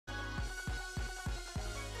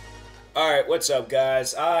Alright, what's up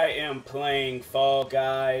guys? I am playing Fall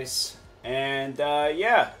Guys, and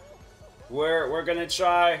yeah, we're gonna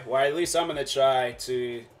try, or at least I'm gonna try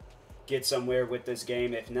to get somewhere with this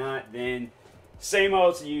game. If not, then same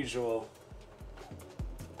old as usual.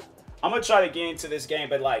 I'm gonna try to get into this game,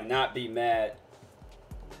 but like not be mad.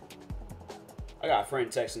 I got a friend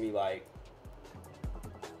texting me like,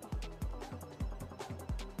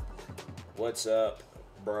 "What's up,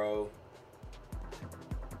 bro?"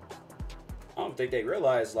 I don't think they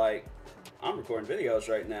realize, like, I'm recording videos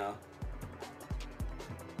right now.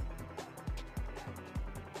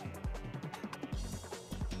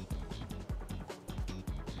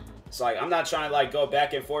 It's like, I'm not trying to, like, go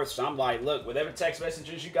back and forth. So I'm like, look, whatever text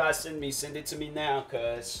messages you guys send me, send it to me now,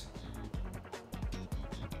 because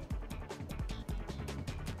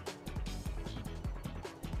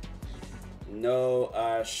no,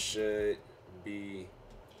 I should be.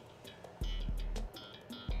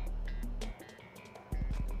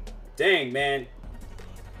 Dang, man.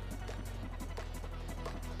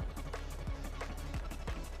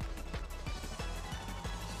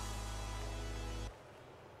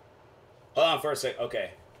 Hold on for a sec.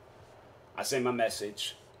 Okay. I sent my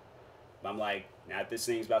message. I'm like, now this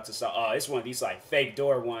thing's about to start. Oh, it's one of these, like, fake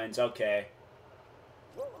door ones. Okay.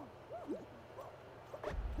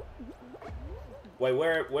 Wait,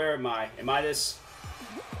 where am I? Am I this?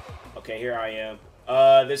 Okay, here I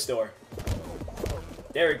am. This door.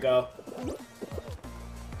 There we go.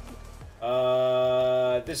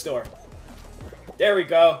 This door. There we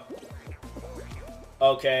go.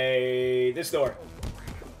 Okay, this door.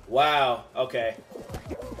 Wow, okay.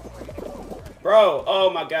 Bro, oh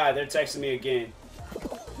my god, they're texting me again.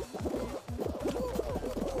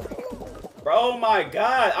 Bro, oh my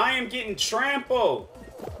god, I am getting trampled.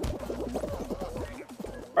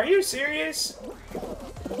 Are you serious?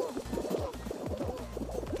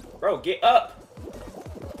 Bro, get up.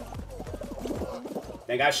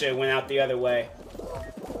 Think I should have went out the other way.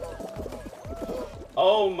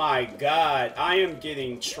 Oh my god, I am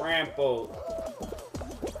getting trampled.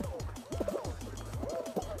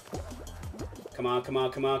 Come on, come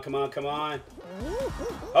on, come on, come on, come on.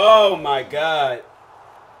 Oh my god.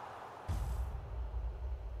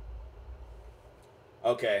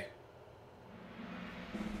 Okay.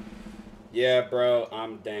 Yeah, bro,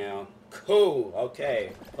 I'm down. Cool,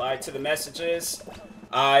 okay. Reply to the messages.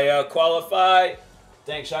 I qualified.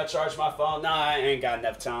 Thanks, should I charge my phone? Nah, I ain't got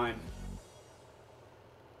enough time.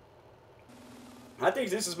 I think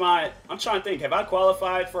this is my... I'm trying to think. Have I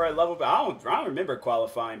qualified for a level? But I don't remember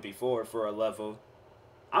qualifying before for a level.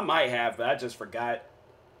 I might have, but I just forgot.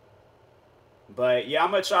 But yeah, I'm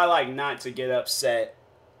going to try like not to get upset.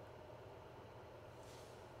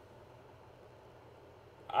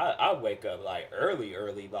 I wake up like early,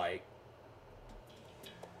 like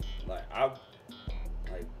I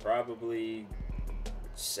like probably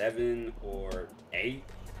 7 or 8.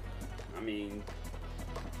 I mean,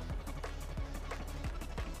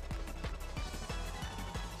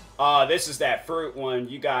 oh, this is that fruit one.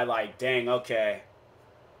 You got like, dang, okay.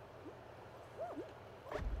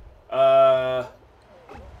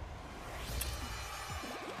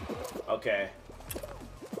 Okay.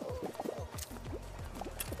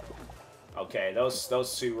 Okay,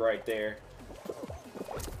 those two right there.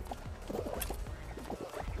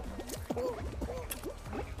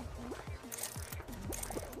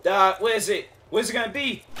 What is it? What is it gonna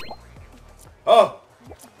be? Oh!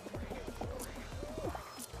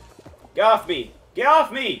 Get off me! Get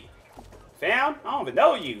off me! Fam? I don't even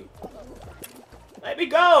know you. Let me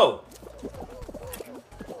go!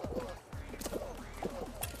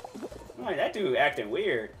 Oh, that dude acting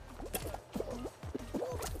weird.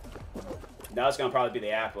 No, it's gonna probably be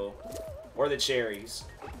the apple. Or the cherries.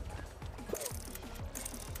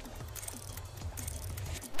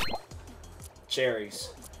 Cherries.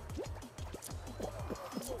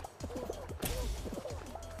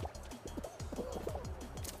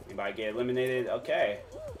 Anybody get eliminated? Okay.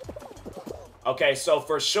 Okay, so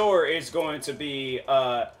for sure it's going to be,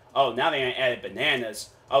 oh, now they added bananas.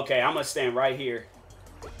 Okay, I'm gonna stand right here.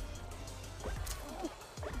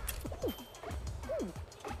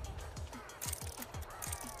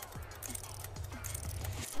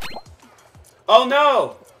 Oh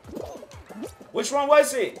no! Which one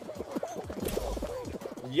was it?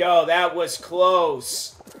 Yo, that was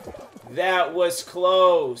close. That was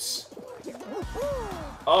close.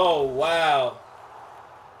 Oh, wow.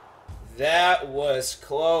 That was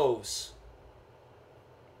close.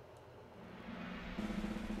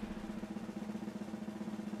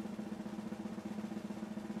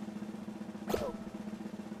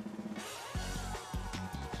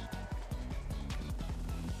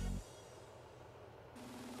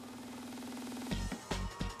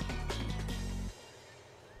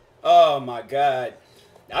 Oh my god.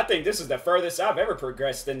 I think this is the furthest I've ever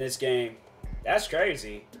progressed in this game. That's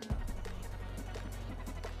crazy.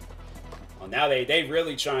 Oh, now they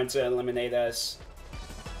really trying to eliminate us.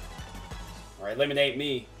 Or eliminate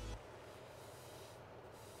me.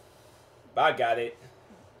 But I got it.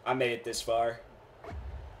 I made it this far.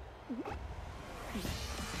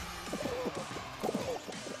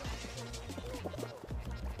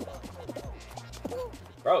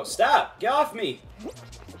 Bro, stop! Get off me!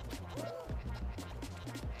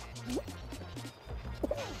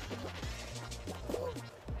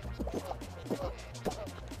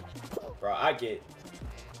 Bro,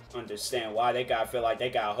 understand why they gotta feel like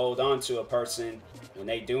they gotta hold on to a person when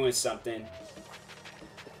they doing something.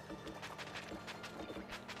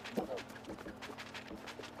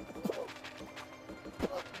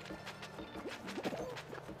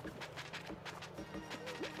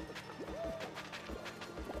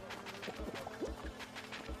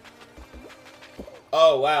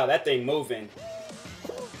 Oh wow, that thing moving.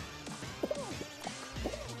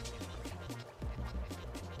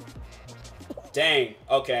 Dang.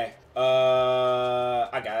 Okay.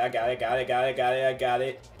 I got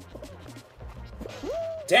it.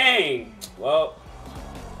 Dang. Well,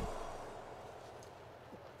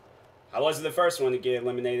 I wasn't the first one to get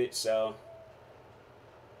eliminated, so.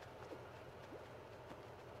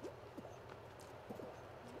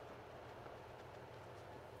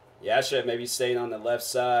 Yeah, I should have maybe stayed on the left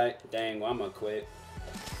side. Dang, well, I'm gonna quit.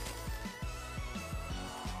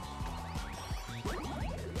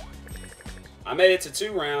 I made it to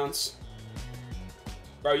 2 rounds.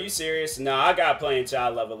 Bro, you serious? Nah, I gotta play until I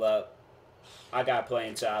level up.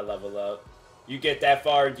 You get that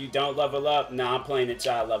far and you don't level up? Nah, I'm playing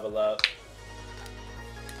until I level up.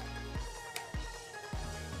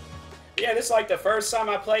 Yeah, this is like the first time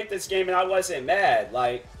I played this game and I wasn't mad.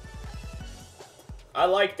 Like, I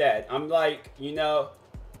like that. I'm like, you know,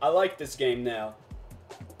 I like this game now.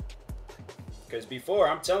 Because before,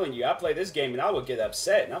 I'm telling you, I played this game and I would get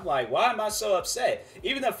upset. And I'm like, why am I so upset?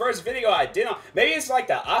 Even the first video I did on... Maybe it's like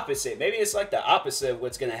the opposite. Maybe it's like the opposite of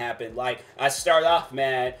what's going to happen. Like, I start off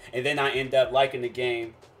mad and then I end up liking the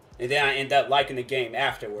game. And then I end up liking the game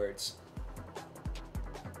afterwards.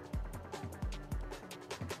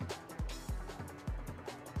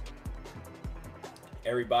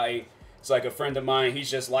 Everybody... It's like a friend of mine,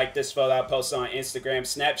 he's just like this photo I posted on Instagram.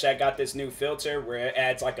 Snapchat got this new filter where it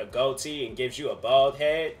adds like a goatee and gives you a bald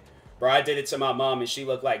head. Bro, I did it to my mom and she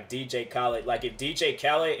looked like DJ Khaled. Like if DJ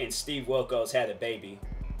Khaled and Steve Wilkos had a baby.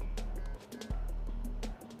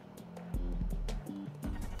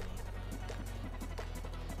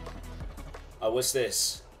 Oh, what's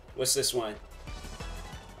this? What's this one?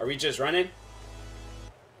 Are we just running?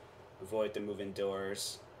 Avoid the moving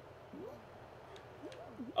doors.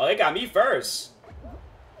 Oh, they got me first.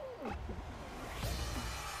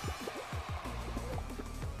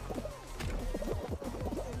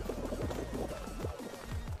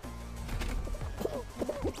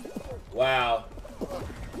 Wow.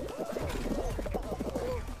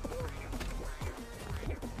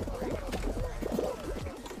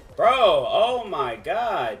 Bro, oh my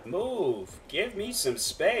God. Move. Give me some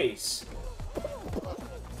space.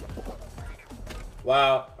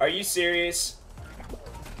 Wow. Are you serious?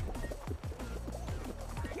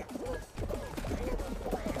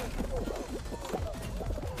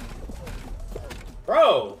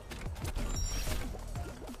 Bro!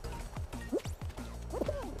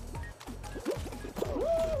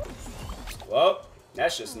 Well,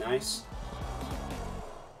 that's just nice.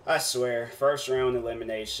 I swear, first round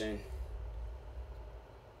elimination.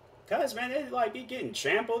 Cause man, they like be getting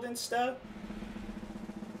trampled and stuff.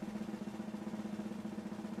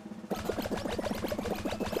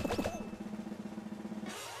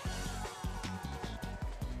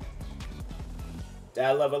 Did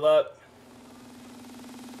I level up?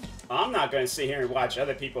 I'm not gonna sit here and watch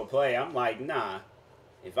other people play. I'm like, nah.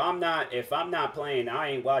 If I'm not playing,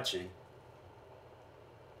 I ain't watching.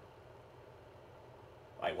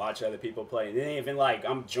 Like watch other people play. It ain't even like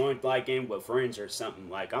I'm joined like in with friends or something.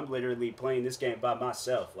 Like I'm literally playing this game by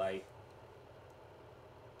myself. Like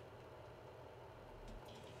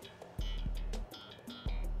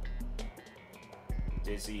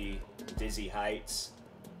Dizzy Heights.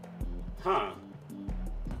 Huh.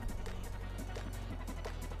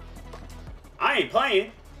 I ain't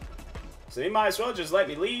playing, so they might as well just let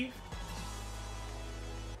me leave.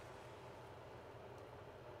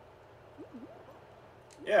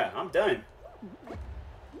 Yeah, I'm done.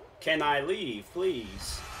 Can I leave,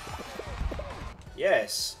 please?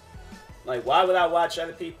 Yes. Like, why would I watch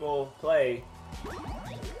other people play?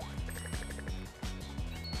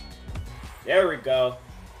 There we go.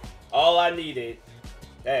 all I needed.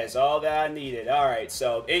 That is all that I needed. Alright,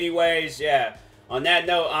 so anyways, yeah. On that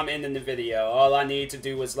note, I'm ending the video. All I needed to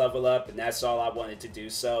do was level up, and that's all I wanted to do.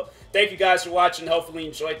 So, thank you guys for watching. Hopefully you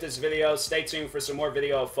enjoyed this video. Stay tuned for some more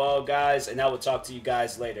video of Fall Guys, and I will talk to you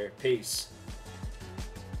guys later. Peace.